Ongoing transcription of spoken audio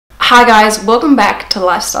Hi guys, welcome back to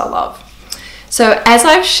Lifestyle Love. So as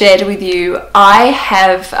I've shared with you, I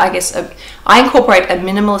incorporate a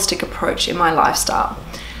minimalistic approach in my lifestyle.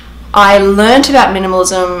 I learned about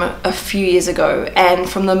minimalism a few years ago, and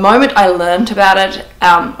from the moment I learned about it,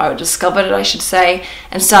 I discovered it I should say,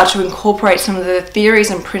 and started to incorporate some of the theories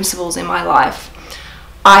and principles in my life,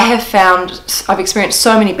 I've experienced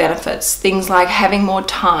so many benefits. Things like having more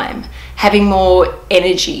time, having more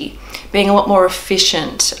energy, being a lot more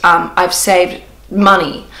efficient. I've saved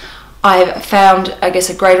money. I've found,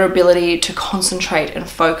 a greater ability to concentrate and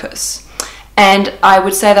focus. And I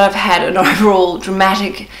would say that I've had an overall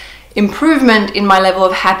dramatic improvement in my level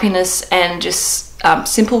of happiness and just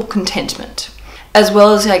simple contentment. As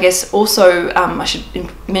well as, also, I should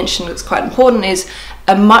mention what's quite important is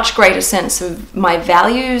a much greater sense of my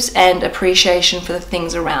values and appreciation for the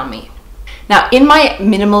things around me. Now, in my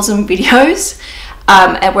minimalism videos,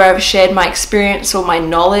 where I've shared my experience or my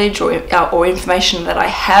knowledge or information that I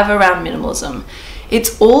have around minimalism,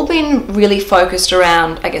 it's all been really focused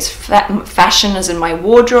around, fashion as in my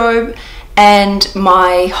wardrobe and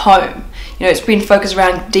my home. You know, it's been focused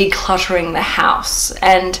around decluttering the house.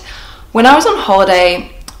 And when I was on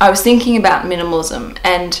holiday, I was thinking about minimalism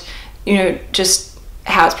and, just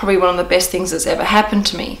how it's probably one of the best things that's ever happened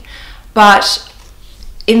to me. But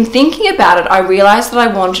in thinking about it, I realized that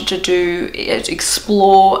I wanted to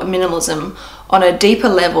explore minimalism on a deeper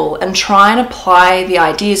level and try and apply the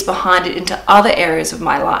ideas behind it into other areas of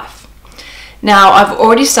my life. Now, I've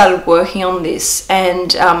already started working on this,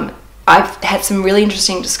 and I've had some really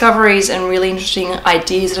interesting discoveries and really interesting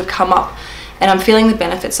ideas that have come up, and I'm feeling the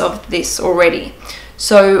benefits of this already.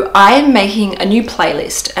 So I am making a new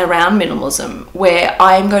playlist around minimalism where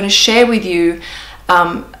I'm going to share with you,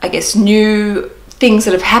 new things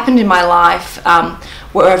that have happened in my life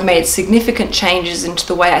where I've made significant changes into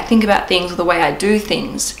the way I think about things or the way I do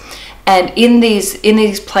things. And in these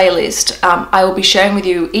playlists, I will be sharing with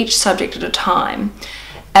you each subject at a time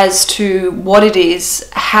as to what it is,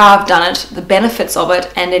 how I've done it, the benefits of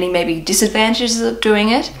it, and any maybe disadvantages of doing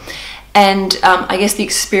it, and the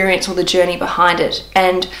experience or the journey behind it.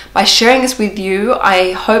 And by sharing this with you,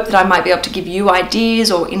 I hope that I might be able to give you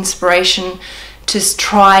ideas or inspiration to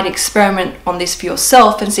try and experiment on this for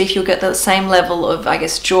yourself and see if you'll get the same level of,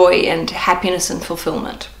 joy and happiness and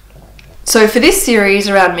fulfillment. So for this series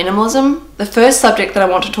around minimalism, the first subject that I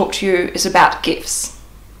want to talk to you is about gifts.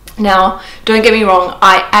 Now, don't get me wrong,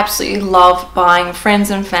 I absolutely love buying friends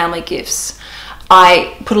and family gifts.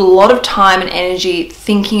 I put a lot of time and energy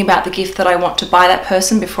thinking about the gift that I want to buy that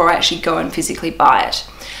person before I actually go and physically buy it.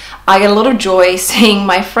 I get a lot of joy seeing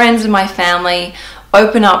my friends and my family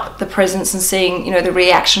open up the presents and seeing, the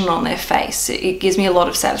reaction on their face. It gives me a lot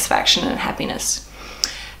of satisfaction and happiness.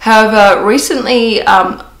 However, recently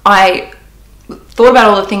I thought about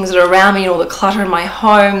all the things that are around me and all the clutter in my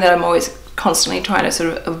home that I'm always constantly trying to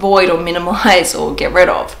sort of avoid or minimize or get rid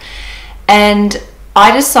of. And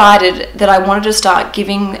I decided that I wanted to start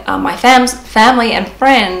giving my family and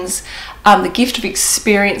friends the gift of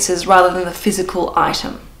experiences rather than the physical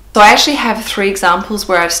item. So I actually have 3 examples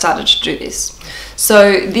where I've started to do this.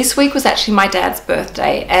 So this week was actually my dad's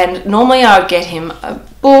birthday, and normally I would get him a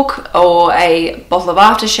book or a bottle of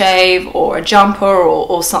aftershave or a jumper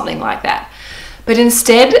or something like that. But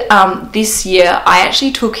instead, this year, I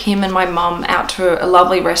actually took him and my mum out to a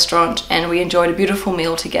lovely restaurant, and we enjoyed a beautiful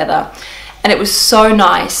meal together. And it was so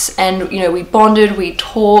nice, and we bonded, we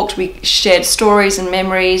talked, we shared stories and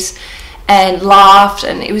memories and laughed,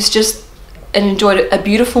 and it was just and enjoyed a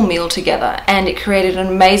beautiful meal together, and it created an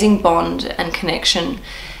amazing bond and connection.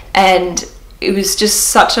 And it was just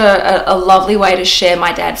such a lovely way to share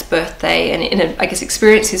my dad's birthday and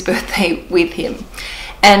experience his birthday with him.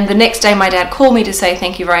 And the next day my dad called me to say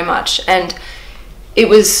thank you very much, and it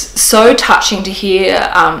was so touching to hear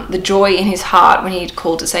the joy in his heart when he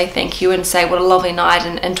called to say thank you and say what a lovely night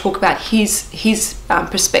and talk about his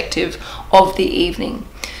perspective of the evening.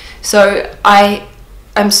 So I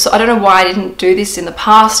don't know why I didn't do this in the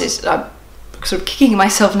past. I'm sort of kicking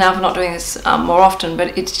myself now for not doing this more often,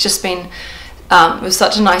 but it's just been, it was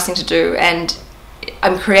such a nice thing to do, and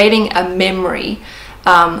I'm creating a memory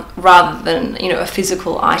rather than, a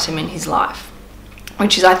physical item in his life,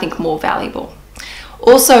 which is, I think, more valuable.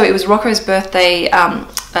 Also, it was Rocco's birthday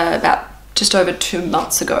about just over 2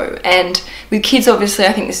 months ago, and with kids, obviously,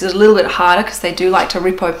 I think this is a little bit harder because they do like to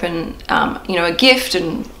rip open, a gift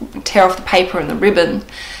and tear off the paper and the ribbon.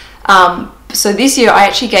 So this year, I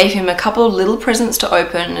actually gave him a couple of little presents to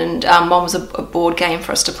open, and one was a board game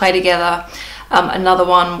for us to play together. Another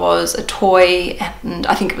one was a toy, and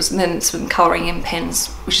I think it was then some colouring in pens,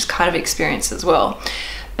 which is kind of experience as well.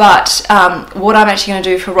 But what I'm actually going to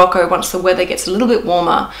do for Rocco once the weather gets a little bit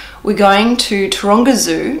warmer, we're going to Taronga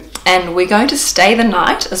Zoo and we're going to stay the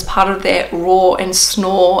night as part of their Roar and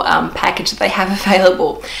Snore package that they have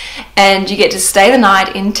available. And you get to stay the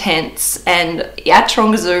night in tents and at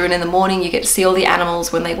Taronga Zoo, and in the morning you get to see all the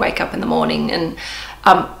animals when they wake up in the morning. And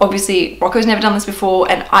obviously Rocco's never done this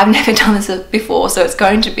before and I've never done this before, so it's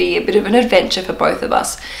going to be a bit of an adventure for both of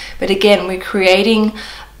us. But again, we're creating,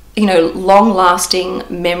 you know, long-lasting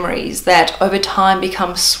memories that over time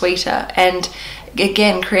become sweeter, and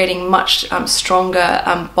again creating much stronger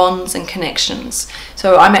bonds and connections.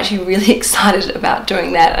 So I'm actually really excited about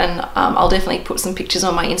doing that, and I'll definitely put some pictures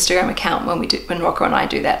on my Instagram account when Rocco and I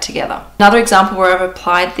do that together. Another example where I've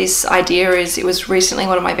applied this idea is, it was recently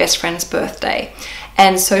one of my best friend's birthday,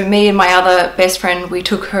 and so me and my other best friend, we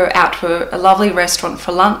took her out to a lovely restaurant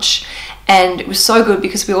for lunch. And it was so good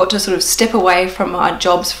because we got to sort of step away from our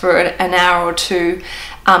jobs for an hour or two,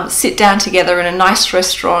 sit down together in a nice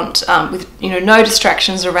restaurant with, you know, no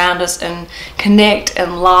distractions around us, and connect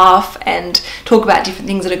and laugh and talk about different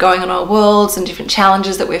things that are going on in our worlds and different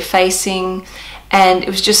challenges that we're facing. And it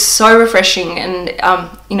was just so refreshing. And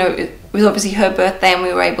you know, it was obviously her birthday and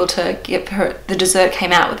we were able to give her, the dessert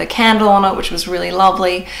came out with a candle on it, which was really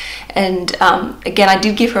lovely. And again, I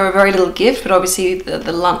did give her a very little gift, but obviously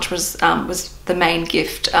the lunch was the main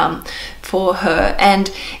gift for her.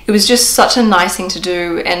 And it was just such a nice thing to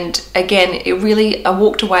do. And again, I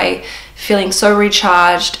walked away feeling so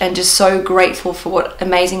recharged and just so grateful for what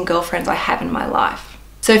amazing girlfriends I have in my life.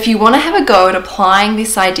 So if you want to have a go at applying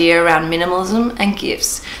this idea around minimalism and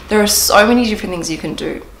gifts, there are so many different things you can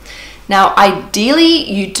do. Now, ideally,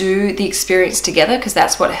 you do the experience together, because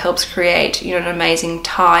that's what helps create, you know, an amazing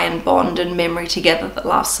tie and bond and memory together that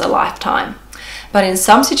lasts a lifetime. But in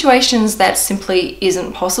some situations, that simply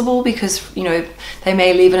isn't possible because, you know, they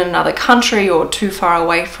may live in another country or too far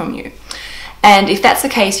away from you. And if that's the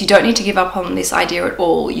case, you don't need to give up on this idea at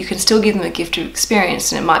all. You can still give them a gift of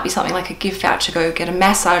experience, and it might be something like a gift voucher to go get a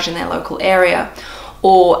massage in their local area,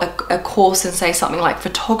 or a course in, say, something like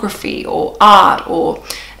photography or art, or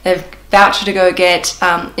a voucher to go get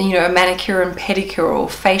you know, a manicure and pedicure or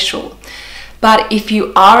facial. But if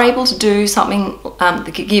you are able to do something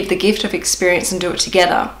that could give the gift of experience and do it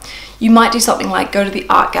together, you might do something like go to the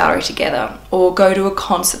art gallery together, or go to a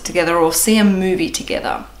concert together, or see a movie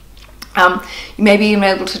together. You may be even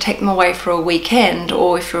able to take them away for a weekend,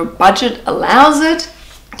 or if your budget allows it,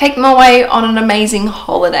 take them away on an amazing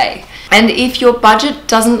holiday. And if your budget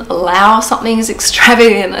doesn't allow something as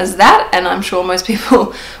extravagant as that, and I'm sure most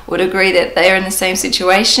people would agree that they're in the same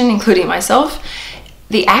situation, including myself,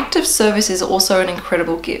 the act of service is also an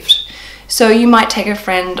incredible gift. So you might take a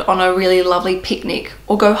friend on a really lovely picnic,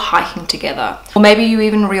 or go hiking together, or maybe you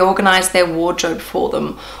even reorganize their wardrobe for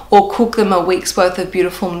them, or cook them a week's worth of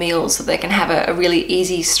beautiful meals so they can have a really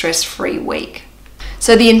easy, stress-free week.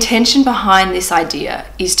 So the intention behind this idea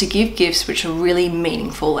is to give gifts which are really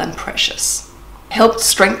meaningful and precious. Help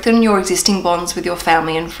strengthen your existing bonds with your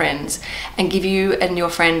family and friends, and give you and your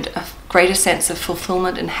friend a greater sense of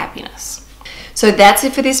fulfillment and happiness. So that's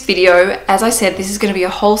it for this video. As I said, this is going to be a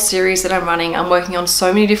whole series that I'm running. I'm working on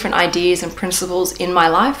so many different ideas and principles in my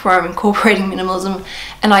life where I'm incorporating minimalism,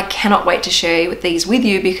 and I cannot wait to share these with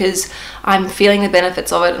you because I'm feeling the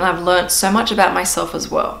benefits of it, and I've learned so much about myself as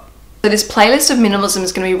well. So this playlist of minimalism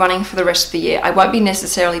is going to be running for the rest of the year. I won't be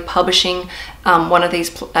necessarily publishing one of these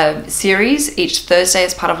series each Thursday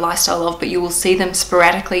as part of Lifestyle Love, but you will see them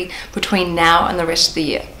sporadically between now and the rest of the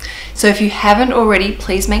year. So if you haven't already,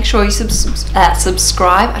 please make sure you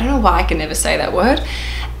subscribe. I don't know why I can never say that word.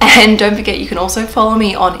 And don't forget, you can also follow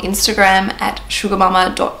me on Instagram at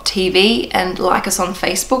sugarmama.tv, and like us on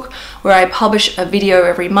Facebook, where I publish a video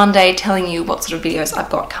every Monday telling you what sort of videos I've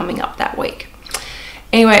got coming up that week.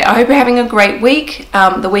 Anyway, I hope you're having a great week.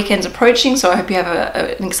 The weekend's approaching, so I hope you have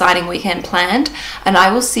an exciting weekend planned. And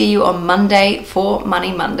I will see you on Monday for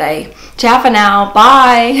Money Monday. Ciao for now.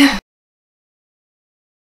 Bye.